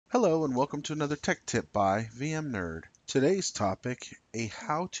Hello and welcome to another tech tip by VMNerd. Today's topic, a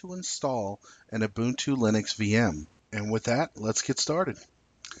how to install an Ubuntu Linux VM. And with that, let's get started.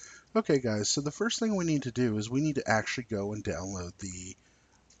 Okay guys, so the first thing we need to do is we need to actually go and download the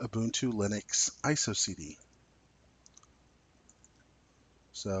Ubuntu Linux ISO CD.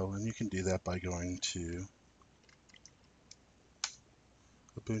 And you can do that by going to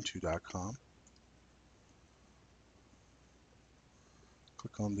ubuntu.com.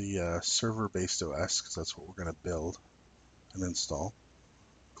 Click on the server-based OS because that's what we're going to build and install.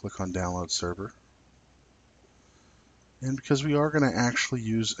 Click on download server. And because we are going to actually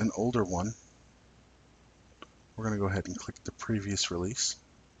use an older one, we're going to go ahead and click the previous release.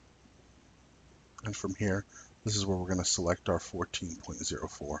 And from here, this is where we're going to select our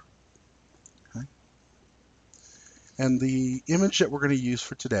 14.04. Okay. And the image that we're going to use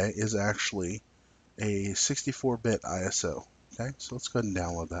for today is actually a 64-bit ISO. Okay, so let's go ahead and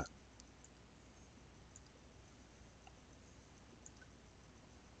download that.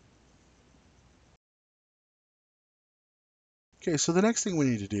 Okay, so the next thing we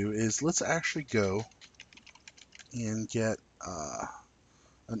need to do is let's actually go and get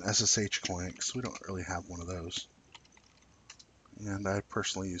an SSH client because we don't really have one of those. And I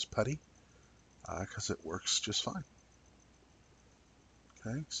personally use putty because it works just fine.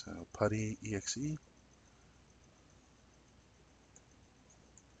 Okay, so putty exe.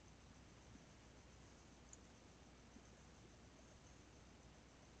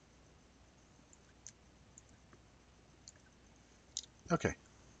 Okay,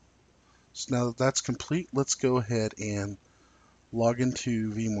 so now that that's complete, let's go ahead and log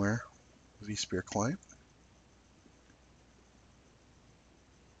into VMware vSphere client.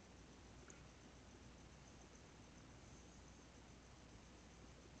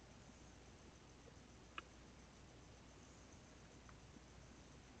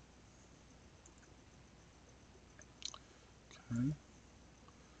 Okay. And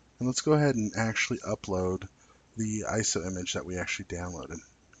let's go ahead and actually upload the ISO image that we actually downloaded.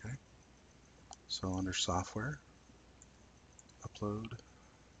 Okay. So under software, upload.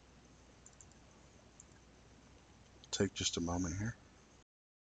 Take just a moment here.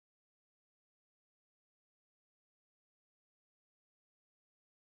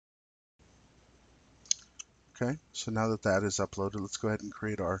 Okay, so now that that is uploaded, let's go ahead and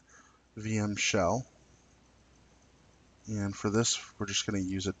create our VM shell. And for this, we're just going to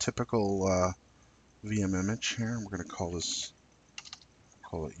use a typical VM image here. We're going to call it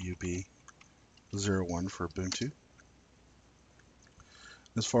UB01 for Ubuntu.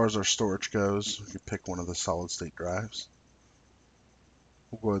 As far as our storage goes, we can pick one of the solid state drives.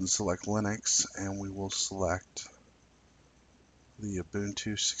 We'll go ahead and select Linux, and we will select the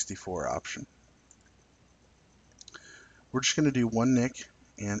Ubuntu 64 option. We're just going to do one NIC,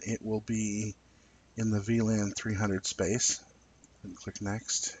 and it will be in the VLAN 300 space. And click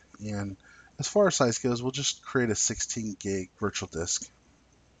Next. And as far as size goes, we'll just create a 16 gig virtual disk.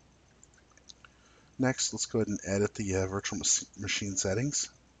 Next, let's go ahead and edit the virtual machine settings.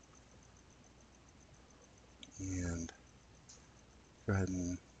 And go ahead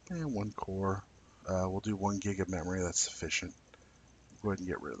and one core. We'll do 1 gig of memory, that's sufficient. Go ahead and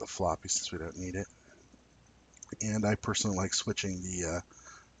get rid of the floppy since we don't need it. And I personally like switching the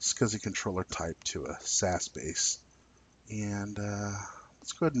scuzzy controller type to a SAS base. And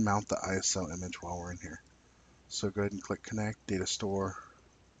let's go ahead and mount the ISO image while we're in here. So go ahead and click Connect, Data Store,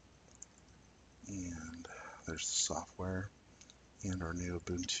 and there's the software and our new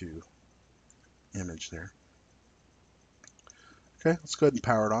Ubuntu image there. Okay, let's go ahead and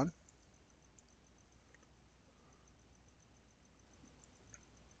power it on.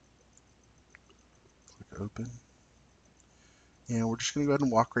 Click Open. And we're just going to go ahead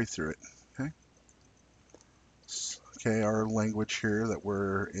and walk right through it. Okay. Okay, our language here that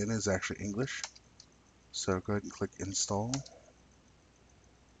we're in is actually English. So go ahead and click Install.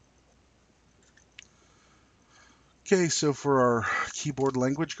 Okay, so for our keyboard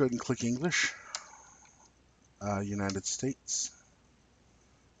language, go ahead and click English. United States.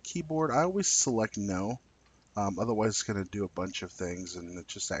 Keyboard, I always select No. Otherwise, it's going to do a bunch of things and it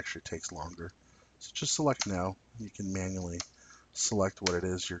just actually takes longer. So just select No. You can manually select what it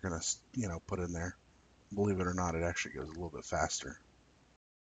is you're going to, put in there. Believe it or not, it actually goes a little bit faster.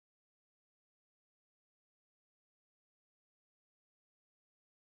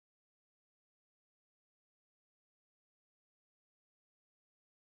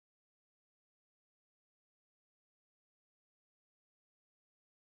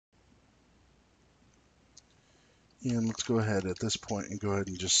 And let's go ahead at this point and go ahead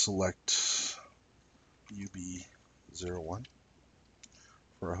and just select UB01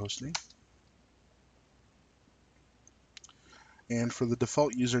 for our host name. And for the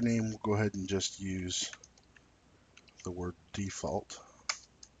default username, we'll go ahead and just use the word default.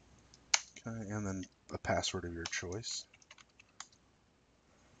 Okay, and then a password of your choice.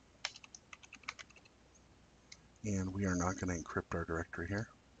 And we are not going to encrypt our directory here.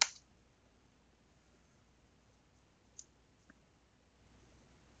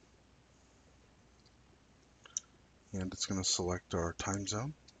 And it's going to select our time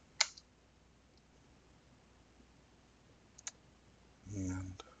zone.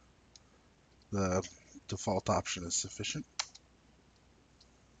 And the default option is sufficient.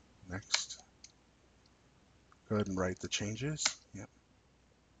 Next. Go ahead and write the changes. Yep.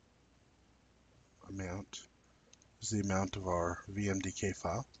 Amount is the amount of our VMDK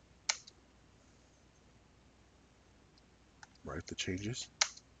file. Write the changes.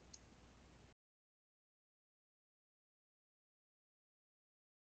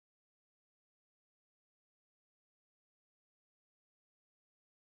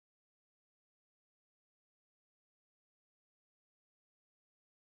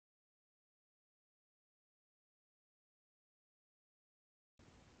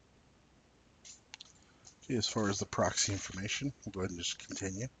 Okay, as far as the proxy information, we'll go ahead and just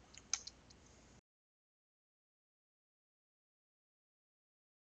continue.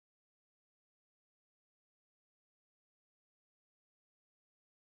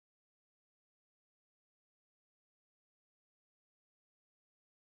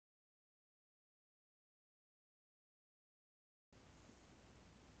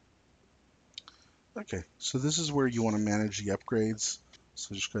 Okay, so this is where you want to manage the upgrades.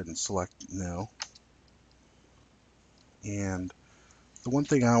 So just go ahead and select no. And the one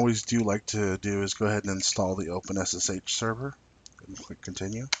thing I always do like to do is go ahead and install the openssh server and click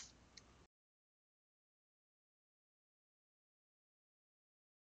continue.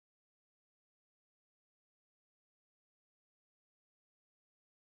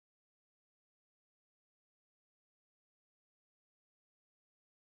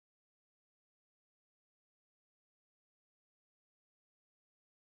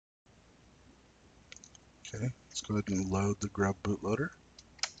 Okay, let's go ahead and load the grub bootloader.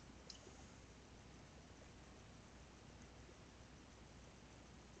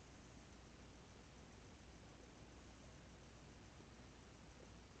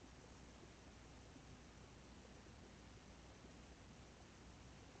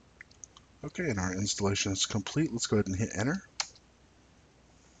 Okay, and our installation is complete. Let's go ahead and hit enter.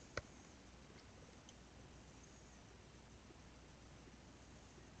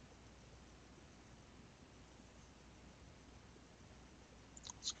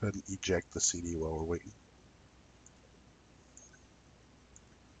 Let's go ahead and eject the CD while we're waiting.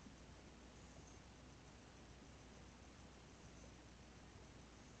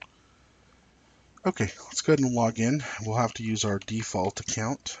 Okay, let's go ahead and log in. We'll have to use our default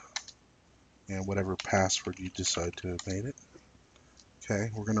account and whatever password you decide to have made it.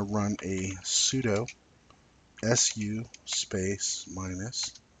 Okay, we're going to run a sudo su space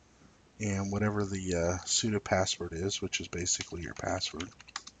minus and whatever the sudo password is, which is basically your password.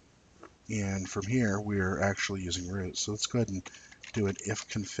 And from here, we're actually using root. So let's go ahead and do an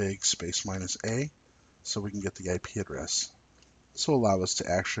ifconfig space minus a so we can get the IP address. This will allow us to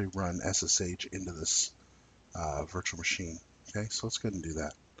actually run SSH into this virtual machine. Okay, so let's go ahead and do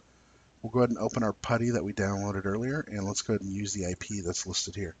that. We'll go ahead and open our putty that we downloaded earlier, and let's go ahead and use the IP that's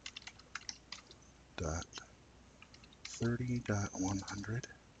listed here. .30.100.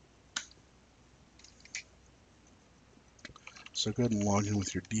 So go ahead and log in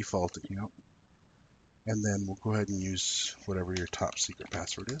with your default account, and then we'll go ahead and use whatever your top secret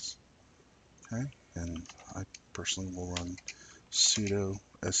password is. Okay, and I personally will run sudo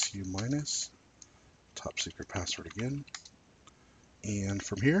su minus top secret password again. And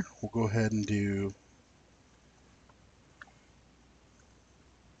from here, we'll go ahead and do,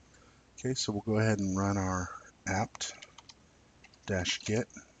 okay, so we'll go ahead and run our apt-get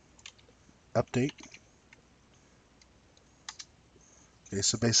update. Okay,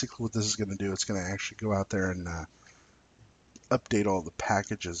 so basically what this is going to do, it's going to actually go out there and update all the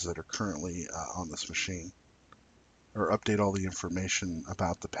packages that are currently on this machine, or update all the information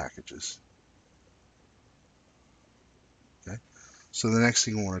about the packages. Okay, so the next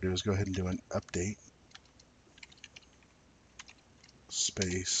thing we want to do is go ahead and do an update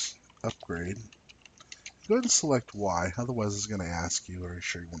space upgrade. Go ahead and select Y, otherwise it's going to ask you, are you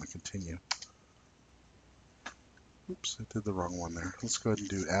sure you want to continue? Oops, I did the wrong one there. Let's go ahead and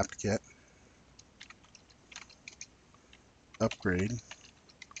do apt-get upgrade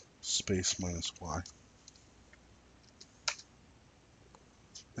space minus Y.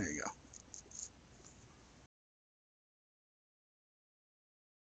 There you go.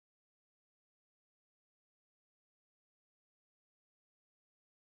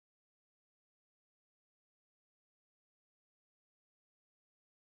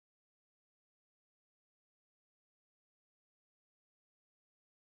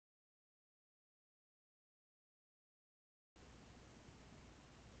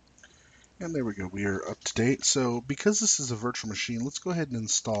 And there we go. We are up to date. So because this is a virtual machine, let's go ahead and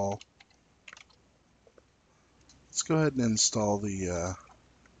install. Let's go ahead and install the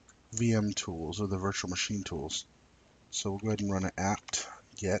VM tools or the virtual machine tools. So we'll go ahead and run an apt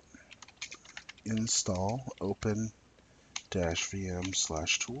get install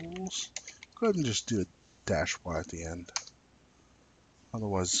open-vm/tools. Go ahead and just do a -y at the end.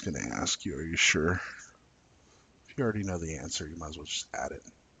 Otherwise, it's going to ask you, are you sure? If you already know the answer, you might as well just add it.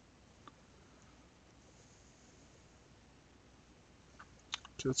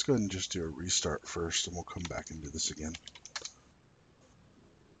 So let's go ahead and just do a restart first, and we'll come back and do this again.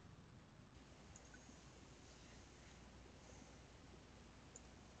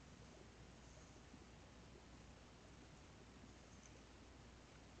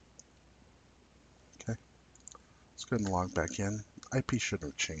 Okay, let's go ahead and log back in. IP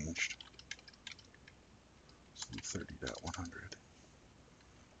shouldn't have changed. So 30.100.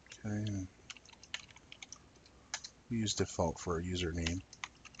 Okay, we use default for a username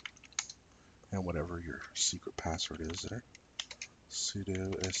and whatever your secret password is there.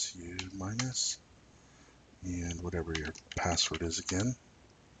 Sudo su minus and whatever your password is again.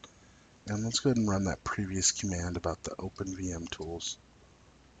 And let's go ahead and run that previous command about the open VM tools.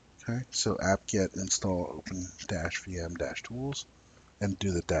 Okay, so apt-get install open-vm-tools and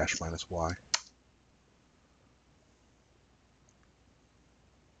do the -y.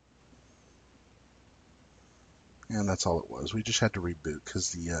 And that's all it was. We just had to reboot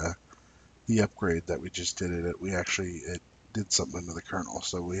because the upgrade that we just did it did something to the kernel,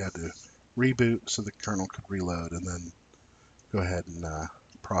 so we had to reboot so the kernel could reload and then go ahead and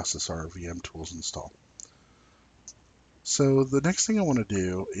process our VM tools install. So the next thing I want to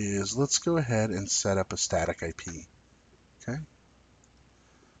do is let's go ahead and set up a static IP. Okay.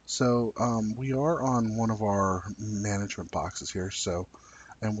 So we are on one of our management boxes here.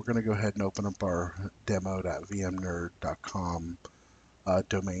 And we're going to go ahead and open up our demo.vmnerd.com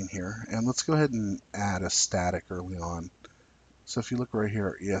domain here. And let's go ahead and add a static early on. So if you look right here,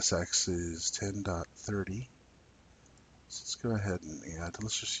 our ESX is 10.30. So let's go ahead and add.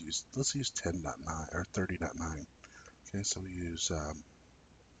 Let's use 10.9 or 30.9. Okay, so we use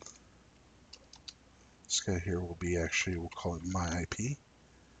this guy here will be we'll call it my IP,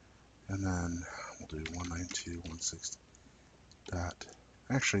 and then we'll do 192.160.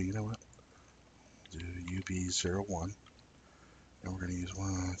 Actually, you know what? We'll do UB01, and we're going to use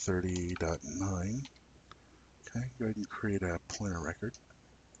 130.9. Okay, go ahead and create a pointer record.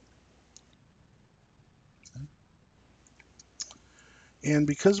 Okay. And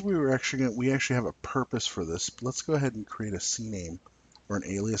because we actually have a purpose for this, let's go ahead and create a cname or an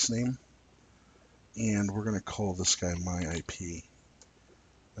alias name, and we're going to call this guy my IP.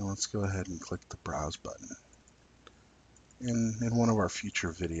 And let's go ahead and click the browse button. In one of our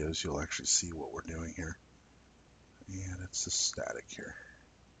future videos, you'll actually see what we're doing here. And it's the static here.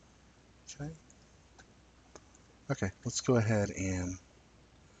 Okay. Okay, let's go ahead and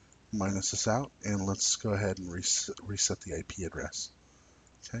minus this out, and let's go ahead and reset the IP address.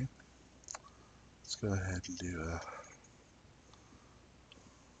 Okay. Let's go ahead and do a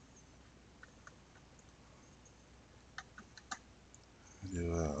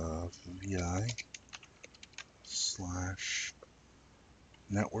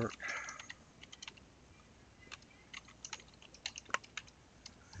vi/network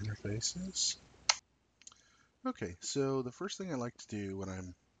interfaces. Okay, so the first thing I like to do when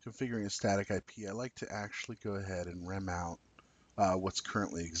I'm configuring a static IP, I like to actually go ahead and rem out what's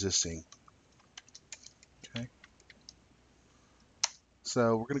currently existing. Okay.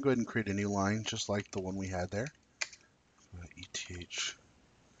 So we're going to go ahead and create a new line just like the one we had there. ETH0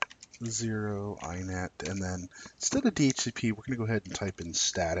 inet, and then instead of DHCP, we're going to go ahead and type in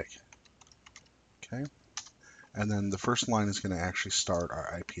static. Okay. And then the first line is going to actually start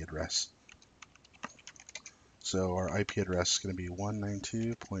our IP address. So our IP address is going to be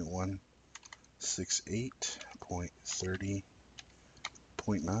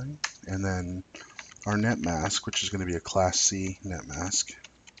 192.168.30.9, and then our net mask, which is going to be a Class C net mask,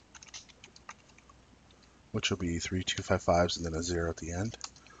 which will be 3255s and then a 0 at the end.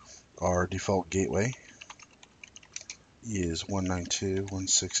 Our default gateway is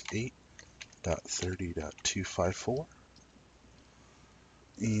 192.168.30.254.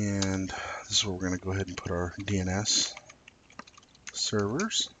 And this is where we're going to go ahead and put our DNS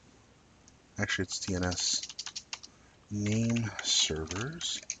servers. Actually, it's DNS name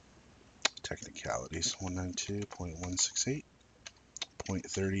servers. Technicalities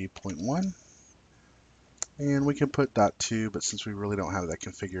 192.168.30.1. And we can put .2, but since we really don't have that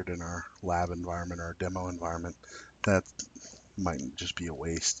configured in our lab environment or our demo environment, that might just be a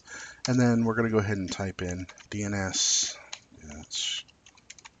waste. And then we're going to go ahead and type in DNS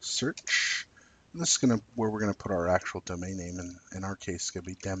search. And this is where we're going to put our actual domain name. And in our case, it's going to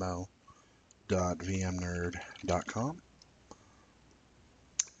be demo.vmnerd.com.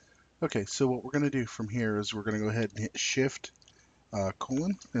 Okay, so what we're going to do from here is we're going to go ahead and hit Shift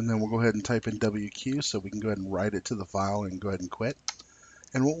colon, and then we'll go ahead and type in WQ so we can go ahead and write it to the file and go ahead and quit.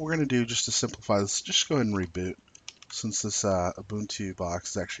 And what we're going to do, just to simplify this, just go ahead and reboot, since this Ubuntu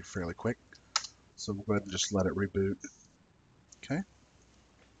box is actually fairly quick. So we'll go ahead and just let it reboot. Okay.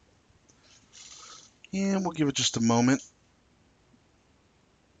 And we'll give it just a moment.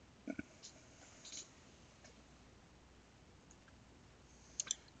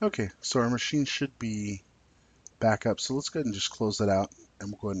 Okay, so our machine should be back up. So let's go ahead and just close that out,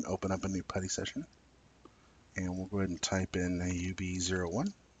 and we'll go ahead and open up a new putty session. And we'll go ahead and type in a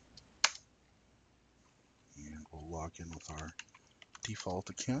UB01. And we'll log in with our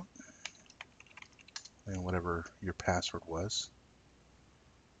default account and whatever your password was.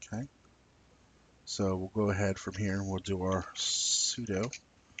 Okay. So we'll go ahead from here and we'll do our sudo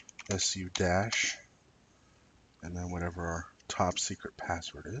su dash and then whatever our top secret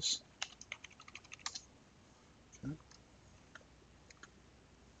password is. Okay.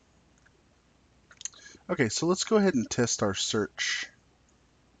 Okay, so let's go ahead and test our search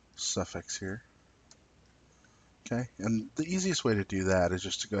suffix here. Okay, and the easiest way to do that is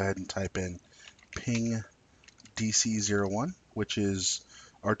just to go ahead and type in ping DC01, which is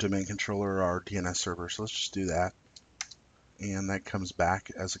our domain controller, our DNS server. So let's just do that. And that comes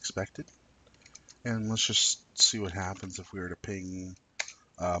back as expected. And let's just see what happens if we were to ping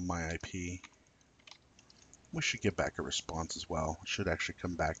my IP. We should get back a response as well. It should actually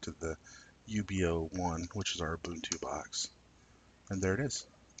come back to the UB01, which is our Ubuntu box. And there it is.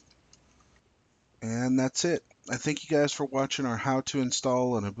 And that's it. I thank you guys for watching our how to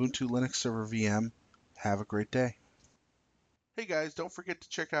install an Ubuntu Linux Server VM. Have a great day. Hey guys, don't forget to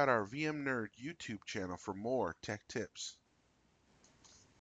check out our VMNerd YouTube channel for more tech tips.